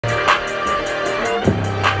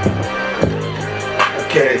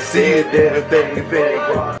Can't see a damn thing,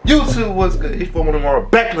 YouTube, what's good? It's for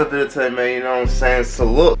Moneymarv, back in the video today, man. You know what I'm saying? So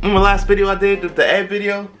look, remember the last video I did, the ad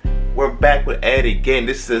video? We're back with Ed again.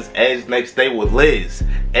 This is Ed's next day with Liz.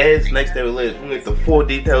 Ed's next day with Liz. We get the full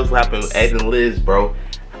details of what happened with Ed and Liz, bro.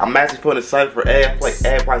 I'm actually feeling excited for Ed. I feel like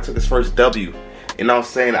Ed probably took his first W. You know what I'm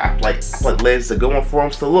saying? I feel like Liz is a good one for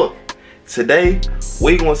him. So look, today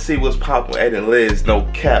we gonna see what's popping with Ed and Liz. No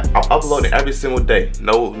cap. I'm uploading every single day.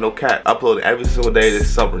 No cap. Uploading every single day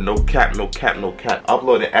this summer. No cap.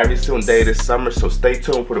 Uploading every single day this summer. So stay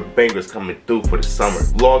tuned for the bangers coming through for the summer.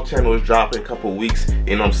 Vlog channel is dropping in a couple weeks.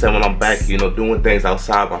 You know what I'm saying? When I'm back, you know, doing things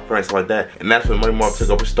outside with my friends like that. And that's when Moneymarv took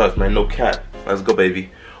over starts, man. No cap. Let's go, baby.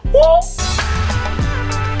 Woo!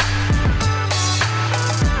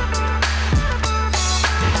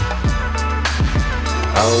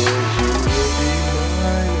 I want you to be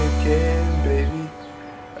mine again, baby.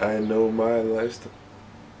 I know my lifestyle.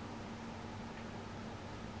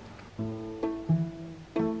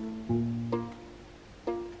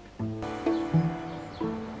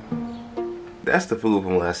 That's the food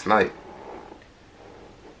from last night.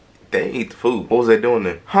 They ate the food. What was they doing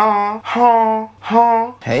then? Huh?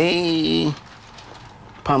 Hey,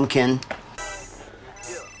 pumpkin.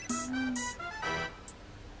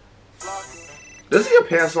 Does he have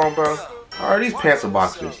pants on, bro? Or are these pants or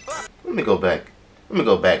boxers? Let me go back.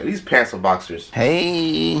 These pants or boxers?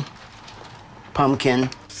 Hey, pumpkin.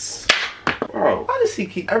 Bro, why does he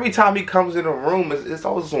keep... Every time he comes in a room, it's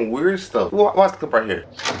always some weird stuff. Watch the clip right here.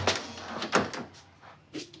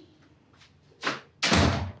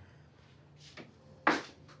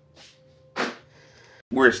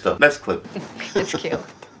 Weird stuff. Next clip. It's cute.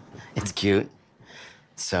 It's cute.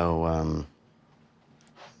 So,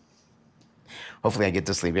 hopefully I get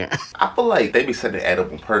to sleep here. I feel like they be setting Ed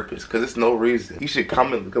up on purpose, because there's no reason. He should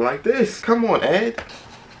come in looking like this. Come on, Ed.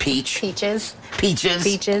 Peach. Peaches. Peaches.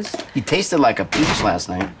 Peaches. He tasted like a peach last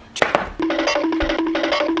night.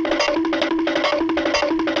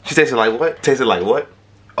 She tasted like what? Tasted like what?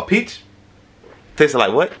 A peach? Tasted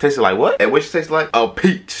like what? Tasted like what? And what she tasted like? A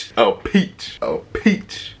peach. A peach. A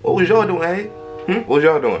peach. What was y'all doing, Ed? What was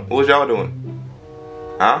y'all doing? What was y'all doing?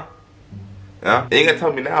 Huh? Yeah? You ain't gotta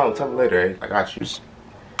tell me now, tell me later, eh? I got you.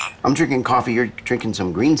 I'm drinking coffee, you're drinking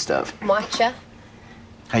some green stuff. Matcha.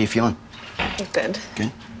 How you feeling? Good.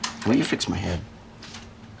 Good? Will you fix my head?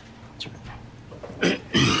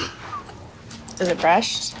 Is it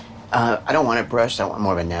brushed? I don't want it brushed, I want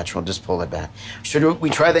more of a natural, just pull it back. Should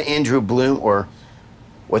we try the Andrew Bloom or,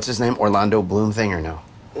 what's his name, Orlando Bloom thing or no?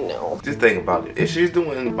 No. Just think about it. If she's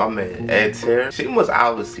doing my man Ed's hair, she must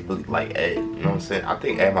obviously really like Ed. You know what I'm saying? I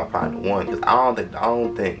think Ed might probably the one. Because I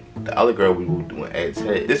don't think the other girl we were doing Ed's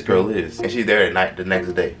hair. This girl is. And she's there at night the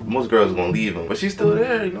next day. Most girls are gonna leave him. But she's still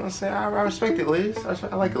there, you know what I'm saying? I respect it, Liz. I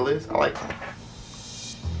like it, Liz. I like it.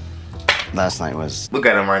 Last night was... Look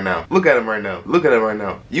at him right now. Look at him right now. Look at him right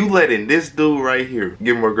now. You letting this dude right here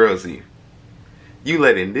get more girls than you. You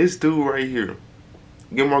letting this dude right here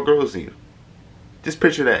get more girls than you. Just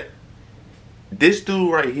picture that. This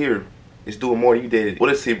dude right here is doing more than you did. What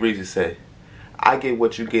does C Breezy say? I get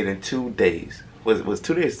what you get in 2 days. Was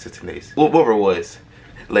 2 days or 10 days? Whatever it was.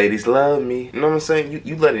 Ladies love me. You know what I'm saying?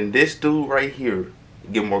 You letting this dude right here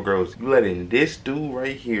get more girls. You letting this dude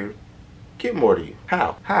right here get more to you.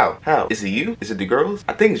 How? How? Is it you? Is it the girls?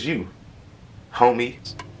 I think it's you. Homie.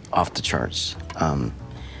 Off the charts.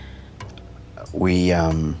 We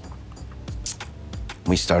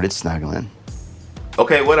started snuggling.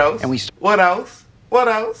 Okay, what else? And what else? What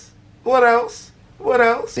else? What else? What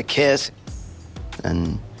else? The kiss.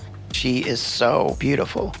 And she is so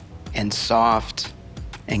beautiful and soft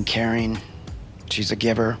and caring. She's a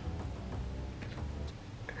giver.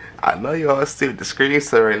 I know y'all see the screen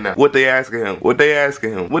say right now. What they asking him? What they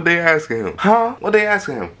asking him? What they asking him? Huh? What they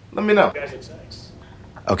asking him? Let me know. You guys had sex.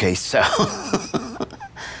 Okay, so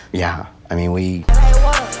yeah, I mean we.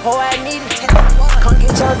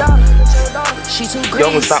 Yo,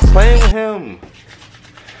 gonna stop playing with him.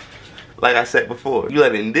 Like I said before, you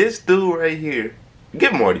letting this dude right here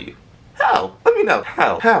get more to you. How? Let me know.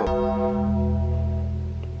 How?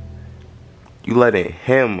 You letting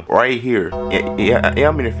him right here. Yeah,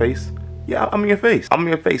 I'm in your face. Yeah, I'm in your face. I'm in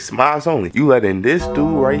your face. Smiles only. You letting this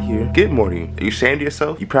dude right here get more to you. Are you ashamed of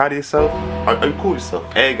yourself? You proud of yourself? Are you cool with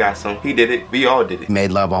yourself? Ed got some. He did it. We all did it.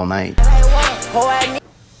 Made love all night.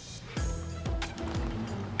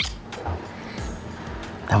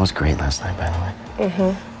 That was great last night, by the way.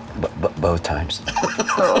 Mm-hmm. Both times.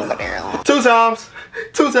 2 times.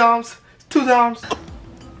 2 times. 2 times.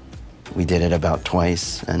 We did it about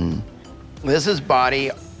twice, and Liz's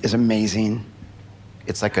body is amazing.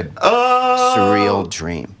 It's like a surreal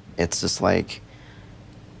dream. It's just like,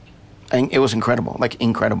 And it was incredible, like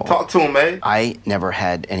incredible. Talk to him, man. I never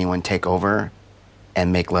had anyone take over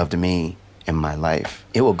and make love to me in my life.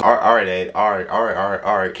 It will go. All right, Ed. All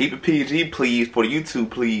right. Keep it PG, please, for the YouTube,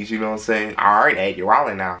 please. You know what I'm saying? All right, Ed. You're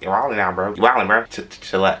wilding now. You're wilding now, bro. You're wilding, bro.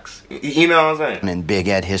 Chillax. You know what I'm saying? In Big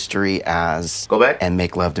Ed history as go back and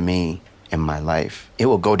make love to me in my life. It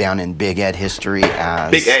will go down in Big Ed history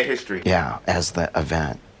as Big Ed history. Yeah, as the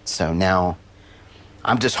event. So now,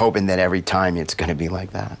 I'm just hoping that every time it's going to be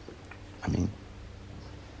like that. I mean,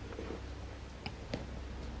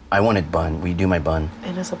 I wanted bun. Will you do my bun?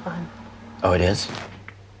 It is a bun. Oh, it is?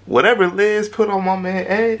 Whatever Liz put on my man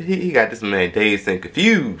Ed, he got this man dazed and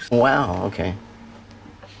confused. Wow, okay.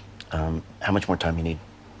 How much more time you need?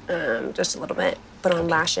 Just a little bit. Put on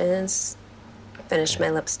lashes. Finish my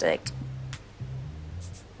lipstick.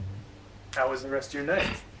 How was the rest of your night?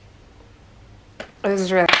 This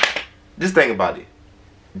is really... Just think about it.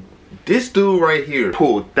 This dude right here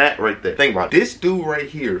pulled that right there. Think about it. This dude right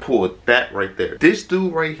here pulled that right there. This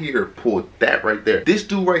dude right here pulled that right there. This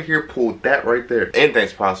dude right here pulled that right there.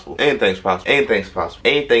 Anything's possible. Anything's possible. Anything's possible.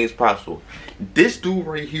 Anything's possible. This dude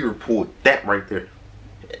right here pulled that right there.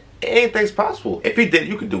 Anything's possible. If he did,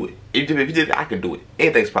 you can do it. If he did it, I can do it.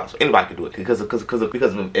 Anything's possible. Anybody can do it. Because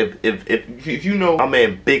if you know my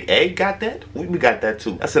man Big A got that, we got that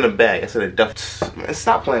too. That's in a bag. That's in a duff. Man,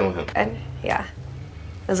 stop playing with him. And yeah,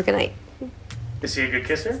 it was a good night. Is he a good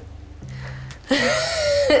kisser?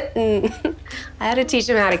 I had to teach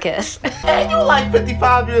him how to kiss. Hey, you like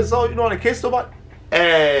 55 years old, you know how to kiss somebody?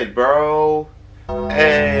 Ed, bro.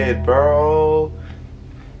 Ed, bro.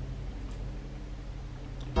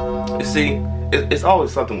 You see, it's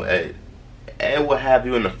always something with Ed. Ed will have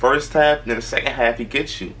you in the first half, and then the second half he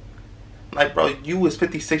gets you. Like, bro, you was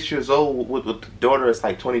 56 years old with the daughter that's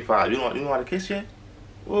like 25. You know how to kiss yet?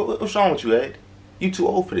 What's wrong with you, Ed? You too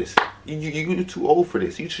old for this. You too old for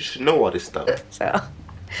this. You should know all this stuff. So,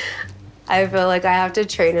 I feel like I have to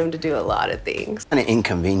train him to do a lot of things. Kind of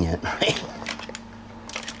inconvenient, right?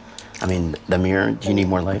 I mean, the mirror, do you need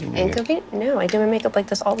more lighting? Inconvenient? No, I do my makeup like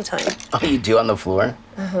this all the time. Oh, you do on the floor?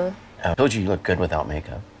 Uh-huh. I told you look good without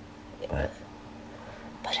makeup. But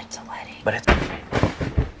it's a wedding. But it's...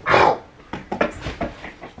 Ow!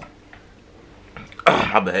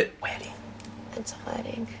 I bet. Wedding. It's a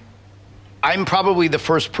wedding. I'm probably the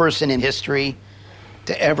first person in history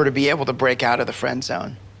to ever to be able to break out of the friend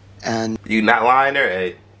zone. And... You not lying there,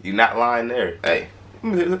 Ed. You not lying there. Hey.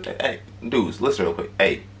 Hey, dudes, listen real quick.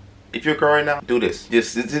 Hey. If you're a girl right now, do this.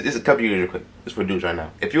 Just a couple years real quick. Just for dudes right now.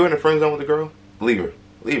 If you're in a friend zone with a girl, leave her.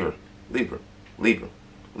 Leave her. Leave her. Leave her.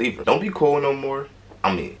 Leave her. Don't be cool no more.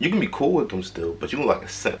 I mean, you can be cool with them still, but you gonna like a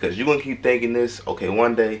simp. Because you're gonna keep thinking this, okay,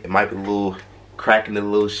 one day, it might be a little crack in the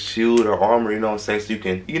little shield or armor, you know what I'm saying? So you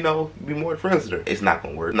can, you know, be more friends with her. It's not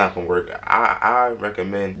gonna work. Not gonna work. I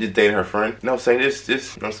recommend just dating her friend. You know what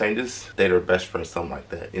I'm saying? Just date her best friend, something like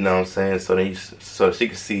that. You know what I'm saying? So then so she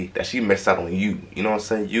can see that she missed out on you. You know what I'm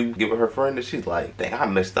saying? You give her friend and she's like, dang, I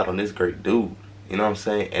missed out on this great dude. You know what I'm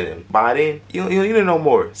saying? And then by then, you don't need to know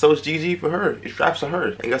more. So it's GG for her. It's straps for her.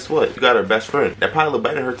 And guess what? You got her best friend. That probably look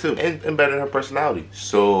better than her too. And better than her personality.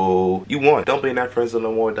 So you won. Don't be in that friend zone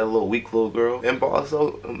no more with that little weak little girl. And boss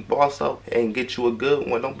up and get you a good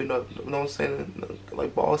one. Don't be no, you know what I'm saying?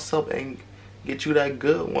 Like boss up and get you that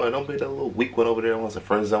good one. Don't be that little weak one over there who wants a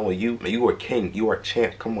friend zone with you. Man, you are king. You are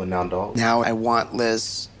champ. Come on now, dog. Now I want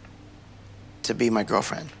Liz to be my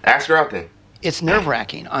girlfriend. Ask her out then. It's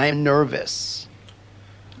nerve-wracking. I am nervous.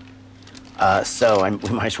 We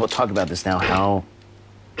might as well talk about this now. How,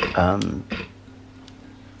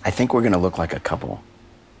 I think we're gonna look like a couple.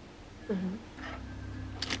 Mm-hmm.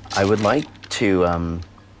 I would like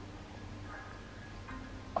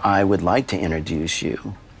to introduce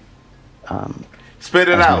you. Spit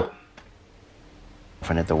it out.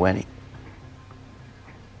 Friend at the wedding.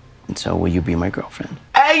 And so, will you be my girlfriend?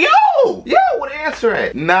 Hey, yo! Yo, what answer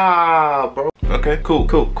at? Nah, bro. Okay, cool.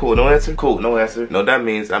 No answer? Cool, no answer. No, that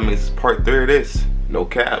means it's part 3 of this. No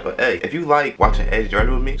cap, but hey, if you like watching Ed's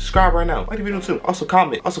journey with me, subscribe right now. Like the video too. Also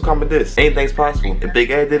comment this. Anything's possible. If Big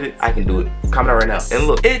Ed did it, I can do it. Comment right now. And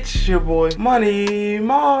look, it's your boy,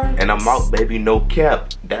 Moneymarv. And I'm out, baby, no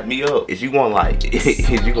cap. Dap me up. Is you gonna like, is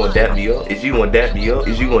you gonna dap me up? Is you gonna dap me up?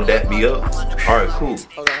 Is you gonna dap me up? Alright, cool.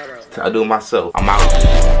 I do it myself. I'm out.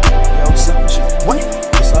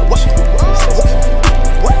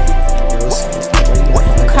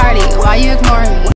 Cardi, why you ignoring me?